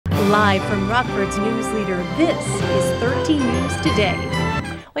Live from Rockford's news leader, this is 13 News Today.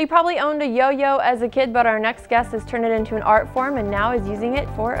 Well, you probably owned a yo-yo as a kid, but our next guest has turned it into an art form and now is using it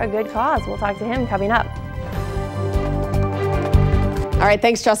for a good cause. We'll talk to him coming up. All right,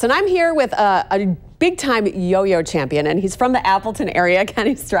 thanks, Justin. I'm here with a big-time yo-yo champion, and he's from the Appleton area,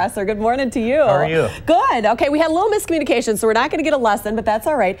 K-Strasser. Good morning to you. How are you? Good. Okay, we had a little miscommunication, so we're not going to get a lesson, but that's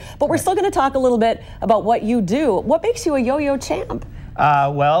all right. But we're still going to talk a little bit about what you do. What makes you a yo-yo champ?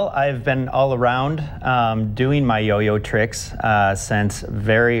 Well, I've been all around doing my yo-yo tricks since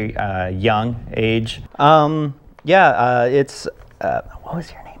very young age. It's, what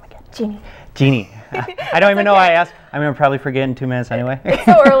was your name again? Jeannie. Jeannie. I don't even know why I asked. I'm going to probably forget in 2 minutes anyway. It's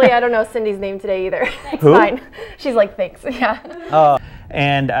so early, I don't know Cindy's name today either. It's Who? fine. She's like, thanks, yeah. Oh,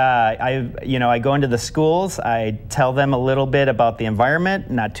 and I go into the schools, I tell them a little bit about the environment,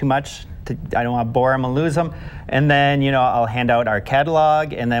 not too much. I don't want to bore them and lose them. And then, I'll hand out our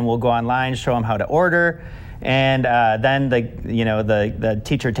catalog, and then we'll go online, show them how to order. And then the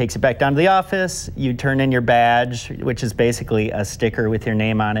teacher takes it back down to the office. You turn in your badge, which is basically a sticker with your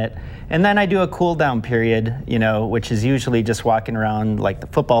name on it. And then I do a cool down period, which is usually just walking around like the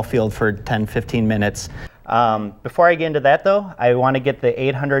football field for 10, 15 minutes. Before I get into that though, I want to get the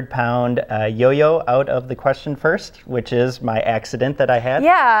 800-pound yo-yo out of the question first, which is my accident that I had.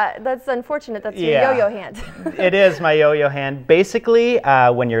 Yeah, that's unfortunate. That's your yo-yo hand. It is my yo-yo hand. Basically,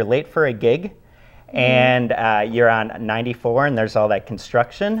 when you're late for a gig, and you're on 94 and there's all that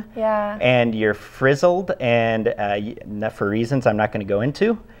construction, and you're frizzled and for reasons I'm not going to go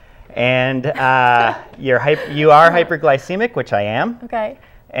into, and you are hyperglycemic, which I am. Okay.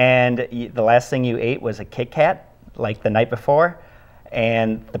 And the last thing you ate was a Kit Kat like the night before,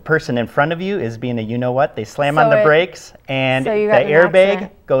 and the person in front of you is being a you-know-what. They slam on the brakes, and the airbag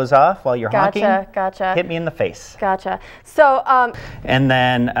goes off while you're honking. Gotcha. Hit me in the face. Gotcha. So, and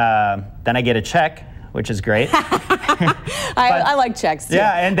then I get a check, which is great. I like checks too.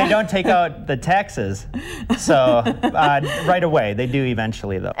 Yeah, and they don't take out the taxes, so right away. They do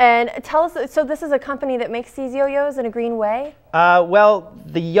eventually, though. And tell us, so this is a company that makes these yo-yos in a green way? Well,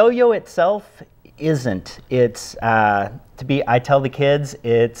 the yo-yo itself isn't. It's I tell the kids,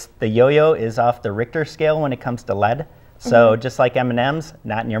 the yo-yo is off the Richter scale when it comes to lead. So just like M&Ms,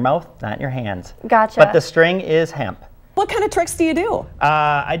 not in your mouth, not in your hands. Gotcha. But the string is hemp. What kind of tricks do you do?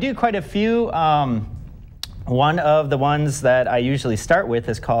 I do quite a few. One of the ones that I usually start with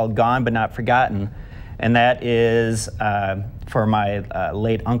is called Gone But Not Forgotten, and that is for my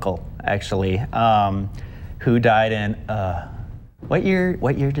late uncle, actually, who died in, what year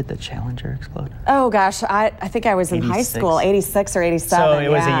did the Challenger explode? Oh gosh, I think I was in high school, 86 or 87. So it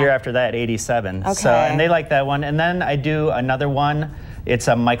was a year after that, 87. Okay. So, and they like that one. And then I do another one. It's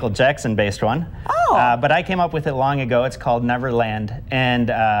a Michael Jackson based one. Oh. But I came up with it long ago. It's called Neverland.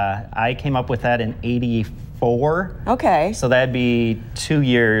 And I came up with that in 84. Okay. So that'd be 2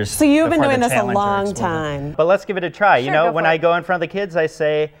 years. So you've been doing this a Challenger long exploded. time. But let's give it a try. Sure, When I go in front of the kids, I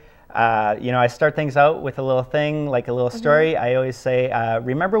say, I start things out with a little thing, like a little story. I always say,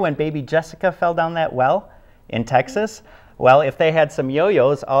 remember when baby Jessica fell down that well in Texas? Well, if they had some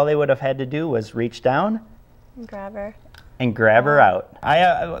yo-yos, all they would have had to do was reach down And grab her. and grab her out.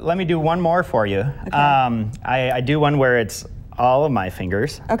 Let me do one more for you. Okay. I do one where it's all of my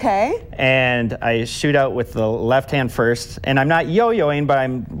fingers. Okay. And I shoot out with the left hand first, and I'm not yo-yoing, but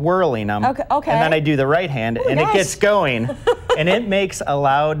I'm whirling them. Okay. And then I do the right hand, and it gets going, and it makes a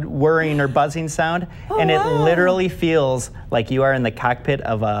loud whirring or buzzing sound, and it literally feels like you are in the cockpit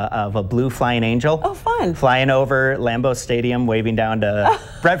of a blue flying angel. Oh, fun. Flying over Lambeau Stadium, waving down to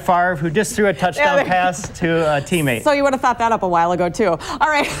Brett Favre, who just threw a touchdown pass to a teammate. So you would have thought that up a while ago, too. All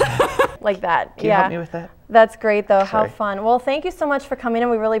right. Like that, Can you help me with that? That's great, though. Sorry. How fun. Well, thank you so much for coming in.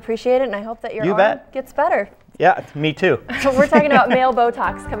 We really appreciate it, and I hope that your arm gets better. Yeah, me too. We're talking about male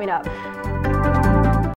Botox coming up.